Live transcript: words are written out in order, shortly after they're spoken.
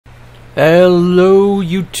Hello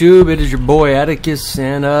YouTube, it is your boy Atticus,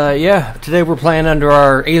 and yeah, today we're playing under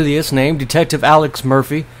our alias name, Detective Alex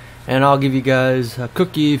Murphy, and I'll give you guys a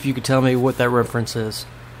cookie if you could tell me what that reference is.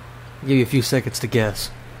 I'll give you a few seconds to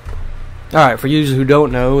guess. Alright, for you who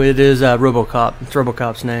don't know, it is Robocop. It's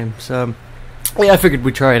Robocop's name, so yeah, I figured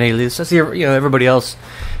we'd try an alias. I see everybody else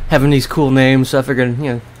having these cool names, so I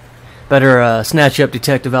figured, better snatch up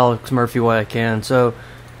Detective Alex Murphy while I can. So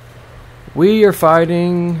we are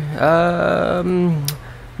fighting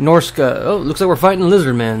Norska. Oh, looks like we're fighting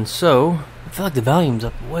Lizarmen. So I feel like the volume's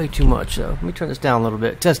up way too much. So let me turn this down a little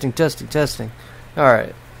bit. Testing. All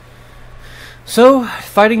right. So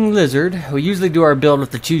fighting lizard. We usually do our build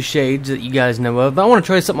with the two shades that you guys know of. But I want to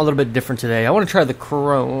try something a little bit different today. I want to try the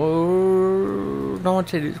crone. I want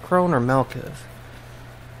to do crone or Malkiv.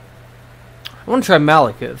 I want to try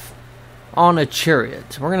Malkiv on a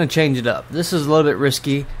chariot. We're going to change it up. This is a little bit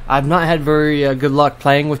risky. I've not had very good luck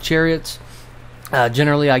playing with chariots.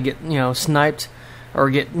 Generally I get, sniped or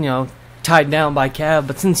get, tied down by cav,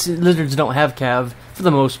 but since lizards don't have cav for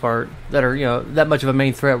the most part that are, that much of a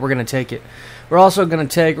main threat, we're going to take it. We're also going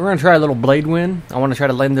to try a little blade wind. I want to try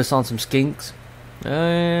to land this on some skinks.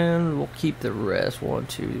 And we'll keep the rest. 1,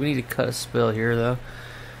 2. We need to cut a spell here though.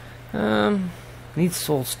 Need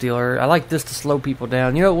Soul Stealer. I like this to slow people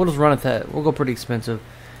down. We'll just run at that. We'll go pretty expensive.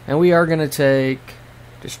 And we are going to take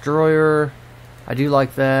Destroyer. I do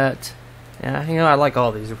like that. Yeah, I like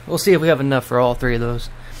all these. We'll see if we have enough for all three of those.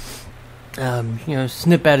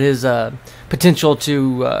 Snip at his potential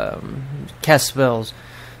to cast spells.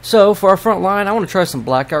 So, for our front line, I want to try some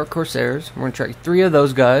Blackout Corsairs. We're going to try 3 of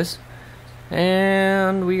those guys.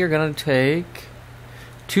 And we are going to take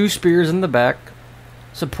 2 spears in the back,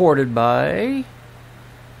 supported by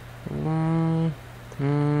 1,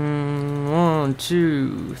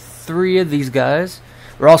 2, 3 of these guys.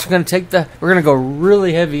 We're also going to take we're going to go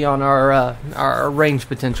really heavy on our range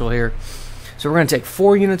potential here. So we're going to take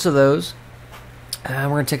 4 units of those. We're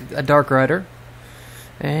going to take a Dark Rider.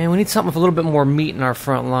 And we need something with a little bit more meat in our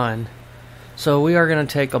front line. So we are going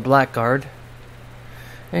to take a Blackguard.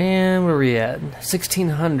 And where are we at?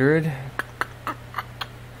 1600.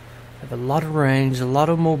 A lot of range, a lot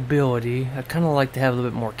of mobility. I'd kind of like to have a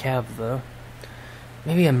little bit more cav though.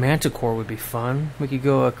 Maybe a Manticore would be fun. We could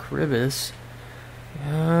go a Cribus.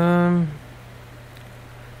 I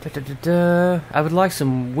would like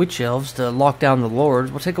some Witch Elves to lock down the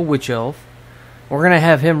Lords. We'll take a Witch Elf. We're gonna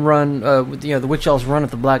have him run, the Witch Elves run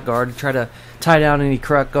at the Blackguard to try to tie down any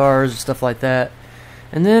crack guards and stuff like that.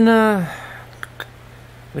 And then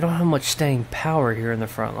we don't have much staying power here in the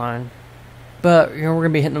front line. But, we're going to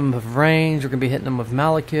be hitting them with range. We're going to be hitting them with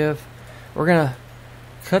Malekith. We're going to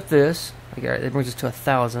cut this. Okay, that brings us to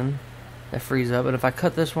 1,000. That frees up. But if I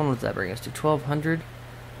cut this one, what does that bring us to? 1,200.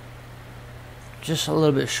 Just a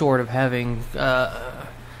little bit short of having... I'd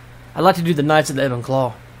like to do the Knights of the Ebon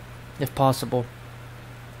Claw, if possible.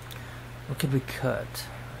 What could we cut?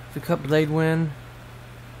 If we cut Blade Wind,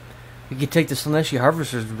 we could take the Celestia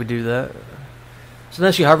Harvesters if we do that.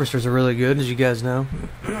 Celestia Harvesters are really good, as you guys know.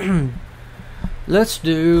 Let's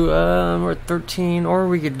do, we're at 13, or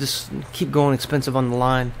we could just keep going expensive on the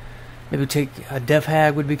line. Maybe take a Death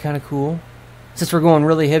Hag would be kind of cool. Since we're going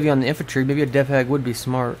really heavy on the infantry, maybe a Death Hag would be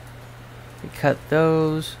smart. We cut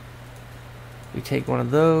those. We take one of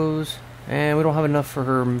those. And we don't have enough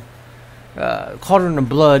for her Cauldron of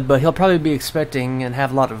Blood, but he'll probably be expecting and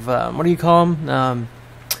have a lot of, what do you call them?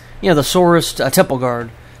 The Saurus Temple Guard.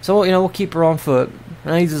 So, we'll keep her on foot. And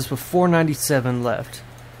that leaves us with 497 left.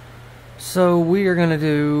 So we are going to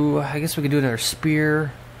do, I guess we could do another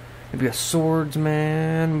spear, maybe a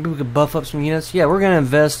swordsman, maybe we could buff up some units. Yeah, we're going to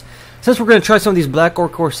invest, since we're going to try some of these Black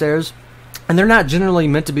Orc Corsairs, and they're not generally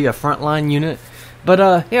meant to be a frontline unit, but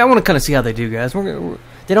yeah, I want to kind of see how they do, guys.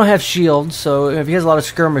 They don't have shields, so if he has a lot of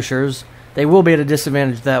skirmishers, they will be at a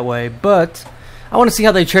disadvantage that way, but I want to see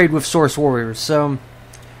how they trade with Source Warriors. So,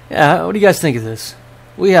 yeah, what do you guys think of this?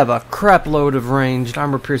 We have a crap load of ranged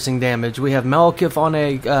armor-piercing damage. We have Malekith on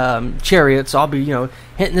a chariot, so I'll be,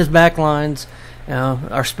 hitting his back lines.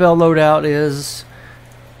 Our spell loadout is...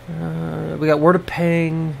 we got Word of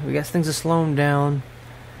Pain. We got things to slow him down.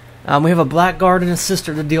 We have a Blackguard and a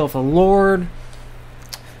Sister to deal with a Lord.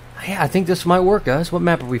 Yeah, I think this might work, guys. What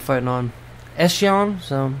map are we fighting on? Eshion?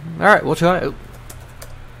 So, alright, we'll try it.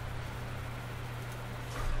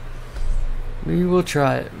 We will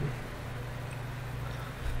try it.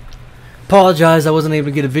 Apologize, I wasn't able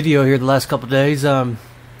to get a video here the last couple of days. Went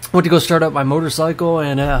to go start up my motorcycle,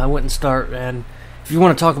 and I wouldn't start. And if you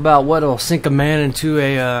want to talk about what'll sink a man into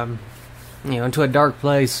a, into a dark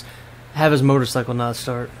place, have his motorcycle not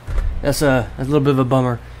start. That's a little bit of a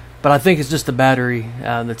bummer. But I think it's just the battery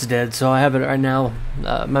that's dead. So I have it right now.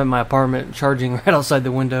 I'm at my apartment charging right outside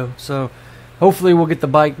the window. So hopefully we'll get the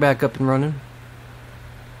bike back up and running.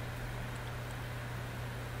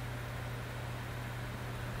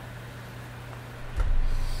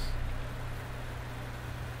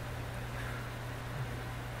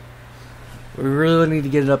 We really need to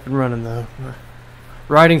get it up and running, though.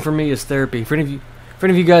 Riding for me is therapy. For any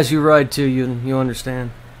of you guys who ride too, you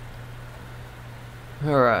understand.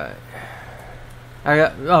 All right. I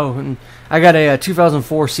got a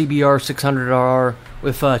 2004 CBR 600R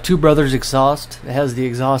with Two Brothers exhaust. It has the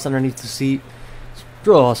exhaust underneath the seat. It's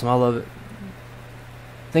real awesome. I love it.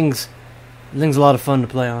 Thing's a lot of fun to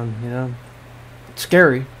play on. You know, it's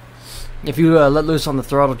scary. If you let loose on the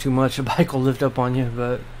throttle too much, a bike will lift up on you,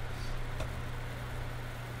 but.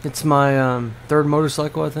 It's my third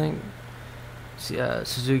motorcycle, I think.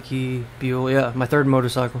 Suzuki Buell. Yeah, my third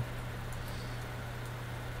motorcycle.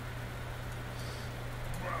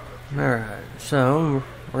 Alright, so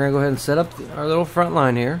we're going to go ahead and set up our little front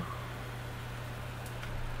line here.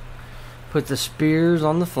 Put the spears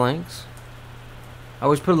on the flanks. I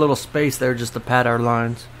always put a little space there just to pad our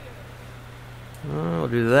lines. We'll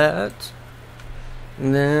do that.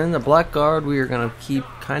 And then the black guard we are going to keep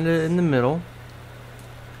kind of in the middle,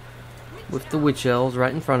 with the witch elves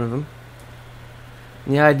right in front of them.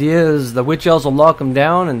 And the idea is the witch elves will lock them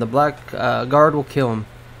down and the black guard will kill them.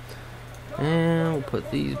 And we'll put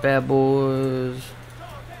these bad boys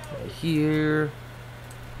right here.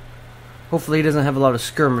 Hopefully he doesn't have a lot of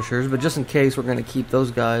skirmishers, but just in case we're going to keep those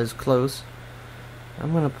guys close.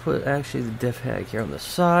 I'm going to put actually the Def Hag here on the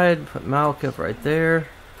side. Put Malekith right there.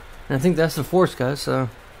 And I think that's the force, guys. So,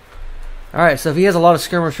 alright, so if he has a lot of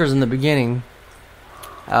skirmishers in the beginning,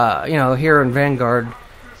 you know, here in Vanguard,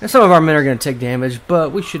 and some of our men are going to take damage,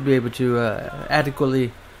 but we should be able to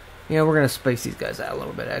adequately, you know, we're going to space these guys out a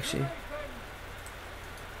little bit, actually.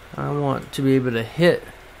 I want to be able to hit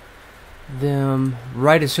them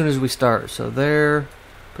right as soon as we start. So there,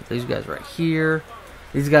 put these guys right here.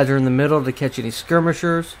 These guys are in the middle to catch any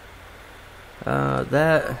skirmishers.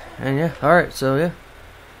 That, and yeah, alright, so yeah.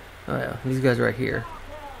 Oh yeah, these guys right here.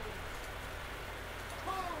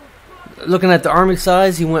 Looking at the army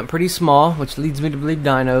size, he went pretty small, which leads me to believe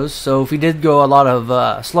dinos. So if he did go a lot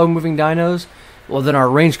of slow-moving dinos, well, then our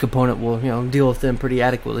range component will, you know, deal with them pretty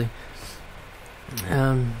adequately.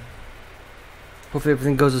 Hopefully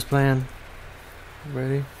everything goes as planned.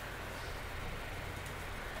 Ready?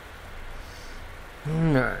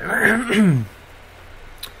 Alright.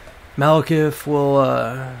 Malekith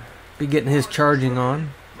will be getting his charging on.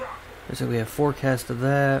 So we have forecast of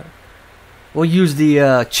that. We'll use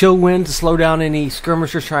the chill wind to slow down any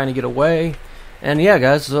skirmishers trying to get away. And yeah,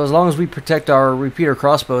 guys, so as long as we protect our repeater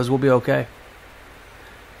crossbows, we'll be okay.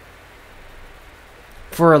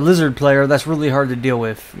 For a lizard player, that's really hard to deal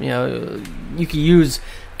with. You know, you can use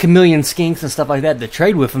chameleon skinks and stuff like that to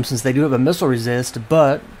trade with them since they do have a missile resist,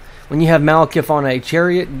 but when you have Malekith on a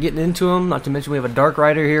chariot getting into them, not to mention we have a Dark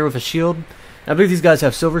Rider here with a shield. I believe these guys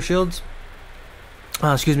have silver shields.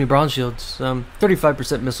 Excuse me, bronze shields.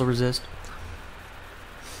 35% missile resist.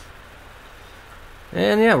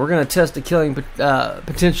 And yeah, we're going to test the killing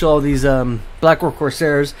potential of these Blackwork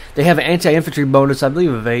Corsairs. They have an anti-infantry bonus, I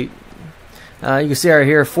believe, of 8. You can see right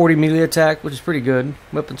here, 40 melee attack, which is pretty good.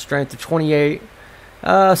 Weapon strength of 28.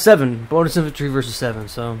 7. Bonus infantry versus 7,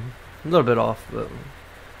 so a little bit off. But.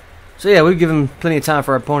 So yeah, we've given plenty of time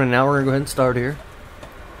for our opponent now. We're going to go ahead and start here.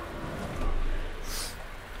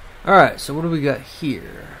 Alright, so what do we got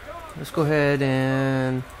here? Let's go ahead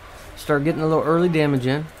and start getting a little early damage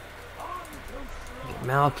in.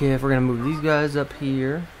 Malekith, we're going to move these guys up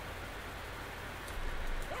here.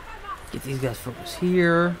 Get these guys focused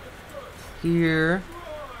here. Here.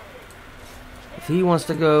 If he wants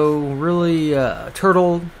to go really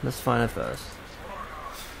turtle, that's fine with us.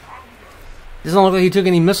 Doesn't look like he took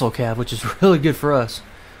any missile cap, which is really good for us.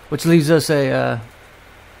 Which leaves us a...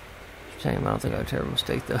 I don't think I made a terrible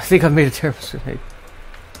mistake, though. I think I made a terrible mistake.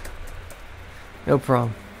 No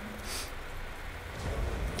problem.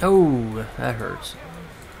 Oh, that hurts.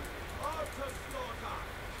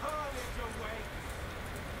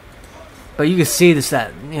 But you can see this,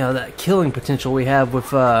 that killing potential we have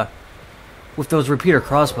with those repeater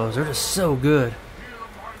crossbows. They're just so good.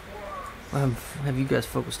 Have you guys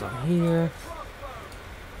focused on here,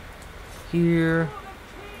 here,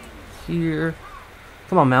 here.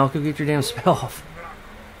 Come on, Malekith, get your damn spell off.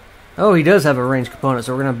 Oh, he does have a range component,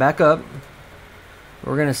 so we're gonna back up.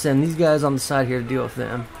 We're gonna send these guys on the side here to deal with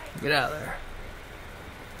them. Get out of there.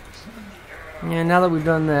 And now that we've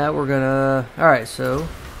done that, we're gonna... Alright, so...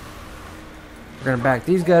 We're gonna back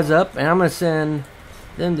these guys up, and I'm gonna send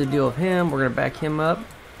them to deal with him. We're going to back him up.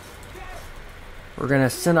 We're going to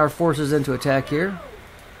send our forces in to attack here.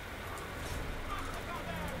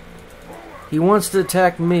 He wants to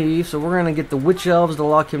attack me, so we're going to get the witch elves to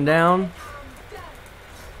lock him down.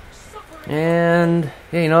 And,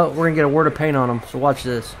 yeah, you know what? We're going to get a word of pain on him, so watch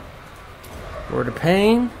this. Word of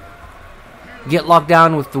pain. Get locked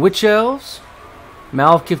down with the witch elves.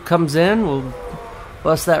 Malekith comes in. We'll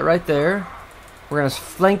bust that right there. We're going to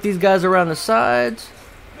flank these guys around the sides.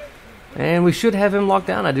 And we should have him locked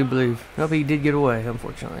down, I do believe. Nope, he did get away,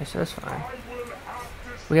 unfortunately, so that's fine.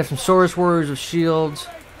 We have some Saurus warriors with shields.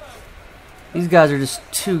 These guys are just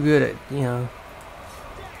too good at, you know,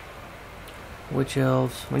 witch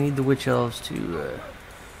elves. We need the witch elves to...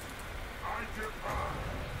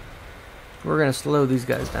 We're going to slow these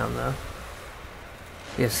guys down, though.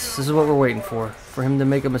 Yes, this is what we're waiting for. For him to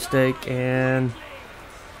make a mistake, and...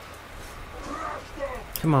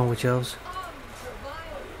 Come on, witch elves.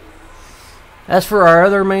 As for our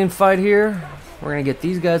other main fight here, we're going to get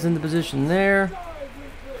these guys into position there.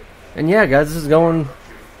 And yeah, guys, this is going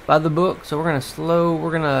by the book. So we're going to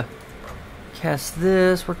we're going to cast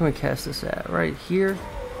this. Where can we cast this at? Right here.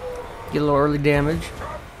 Get a little early damage.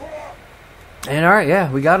 And alright,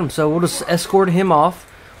 yeah, we got him. So we'll just escort him off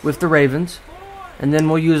with the ravens. And then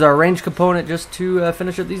we'll use our range component just to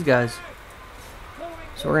finish up these guys.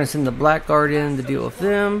 So we're going to send the Black Guard in to deal with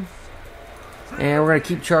them. And we're going to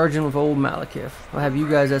keep charging with old Malekith. I'll have you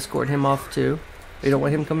guys escort him off too. We don't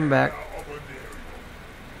want him coming back.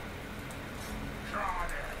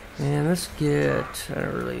 And let's get... I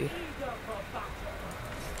don't really...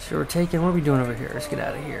 So we're taking... What are we doing over here? Let's get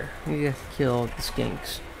out of here. We need to kill the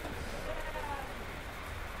skinks.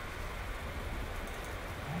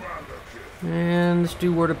 And let's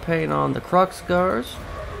do word of pain on the Crocscars.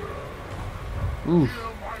 Ooh,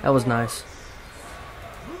 that was nice.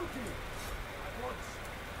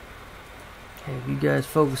 Okay, you guys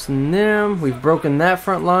focus on them. We've broken that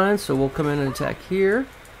front line, so we'll come in and attack here.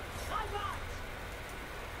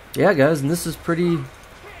 Yeah, guys, and this is pretty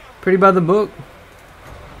by the book.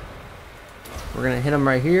 We're gonna hit them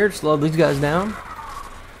right here. Slow these guys down.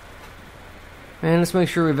 And let's make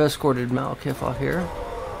sure we've escorted Malekith off here.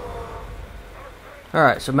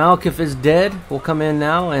 Alright, so Malekith is dead. We'll come in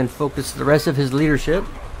now and focus the rest of his leadership.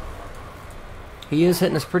 He is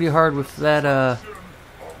hitting us pretty hard with that,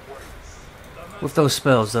 with those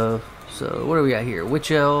spells, though. So, what do we got here? Witch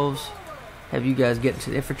Elves. Have you guys get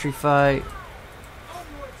into the infantry fight.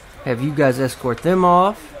 Have you guys escort them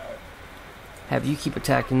off. Have you keep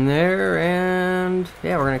attacking there. And,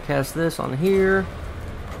 yeah, we're going to cast this on here.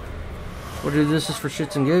 We'll do this just for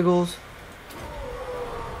shits and giggles.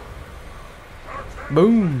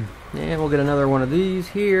 Boom. And we'll get another one of these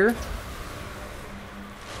here.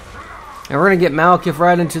 And we're going to get Malekith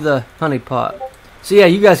right into the honey pot. So yeah,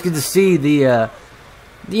 you guys get to see the,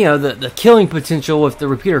 you know, the killing potential with the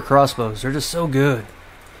repeater crossbows. They're just so good.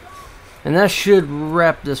 And that should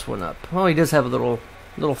wrap this one up. Oh, he does have a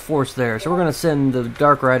little force there. So we're going to send the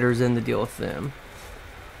Dark Riders in to deal with them.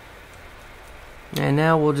 And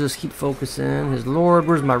now we'll just keep focusing. His Lord,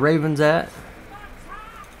 where's my ravens at?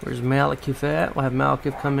 Where's Malekith at? We'll have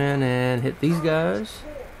Malekith come in and hit these guys.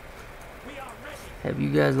 Have you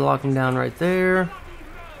guys lock him down right there.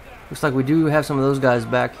 Looks like we do have some of those guys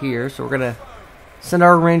back here, so we're going to send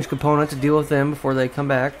our ranged component to deal with them before they come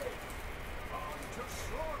back.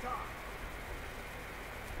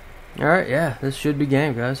 Alright, yeah, this should be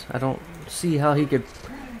game, guys. I don't see how he could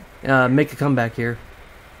make a comeback here.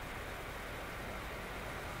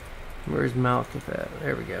 Where's Malekith at?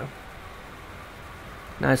 There we go.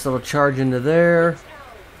 Nice little charge into there.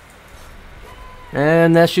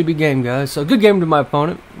 And that should be game, guys. So good game to my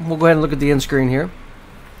opponent. We'll go ahead and look at the end screen here.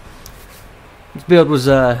 This build was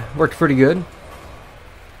worked pretty good.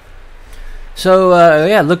 So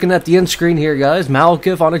yeah, looking at the end screen here, guys,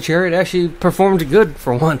 Malekith on a chariot actually performed good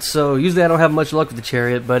for once. So usually I don't have much luck with the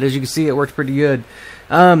chariot, but as you can see, it worked pretty good.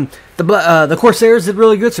 The Corsairs did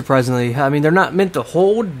really good, surprisingly. I mean, they're not meant to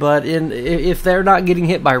hold, but if they're not getting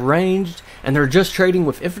hit by ranged and they're just trading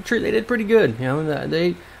with infantry, they did pretty good. You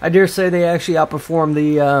know, I dare say they actually outperformed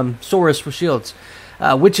the Saurus with shields.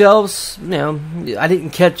 Witch Elves, you know, I didn't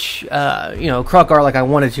catch, you know, Crocar like I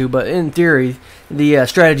wanted to, but in theory, the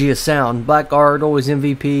strategy is sound. Blackguard, always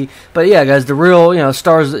MVP. But yeah, guys, the real, you know,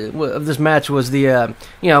 stars of this match was the,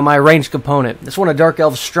 you know, my ranged component. It's one of Dark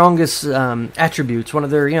Elves' strongest attributes. One of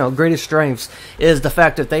their, you know, greatest strengths is the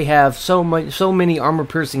fact that they have so many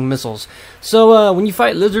armor-piercing missiles. So when you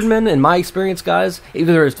fight Lizardmen, in my experience, guys,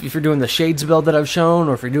 either if you're doing the Shades build that I've shown,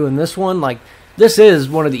 or if you're doing this one, like, this is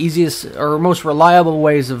one of the easiest or most reliable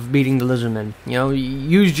ways of beating the Lizarmen. You know,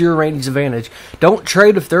 use your range advantage. Don't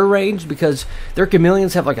trade with their range because their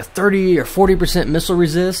chameleons have like a 30 or 40% missile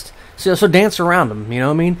resist. So dance around them, you know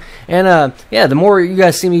what I mean? And yeah, the more you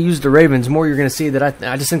guys see me use the Ravens, the more you're going to see that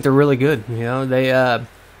I just think they're really good. You know, they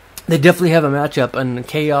definitely have a matchup on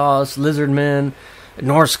Chaos, Lizardmen,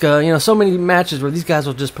 Norska. You know, so many matches where these guys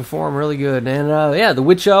will just perform really good. And yeah, the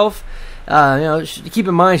Witch Elf. You know, keep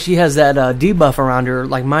in mind she has that debuff around her,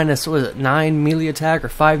 like minus 9 melee attack or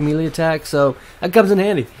 5 melee attack. So that comes in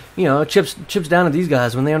handy. You know, chips down at these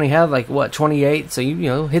guys when they only have like 28. So you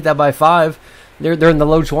know, hit that by 5. They're in the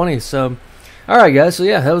low 20s. So, all right, guys. So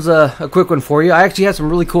yeah, that was a quick one for you. I actually have some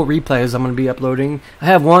really cool replays I'm going to be uploading. I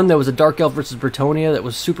have one that was a Dark Elf versus Bretonia that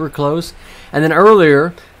was super close, and then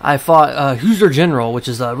earlier I fought Who's Your General, which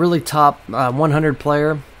is a really top 100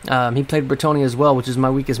 player. He played Bretonia as well, which is my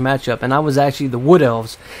weakest matchup, and I was actually the Wood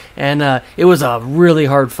Elves, and it was a really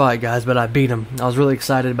hard fight, guys, but I beat him. I was really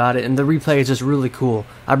excited about it, and the replay is just really cool.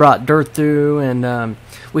 I brought Dirt through, and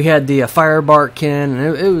we had the Fire Barkin,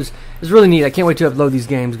 and it was really neat. I can't wait to upload these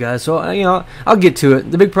games, guys. So you know, I'll get to it.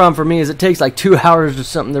 The big problem for me is it takes like 2 hours or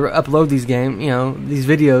something to upload these these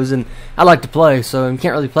videos, and I like to play, so I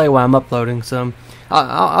can't really play while I'm uploading. So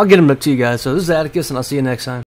I'll get them up to you guys. So this is Atticus, and I'll see you next time.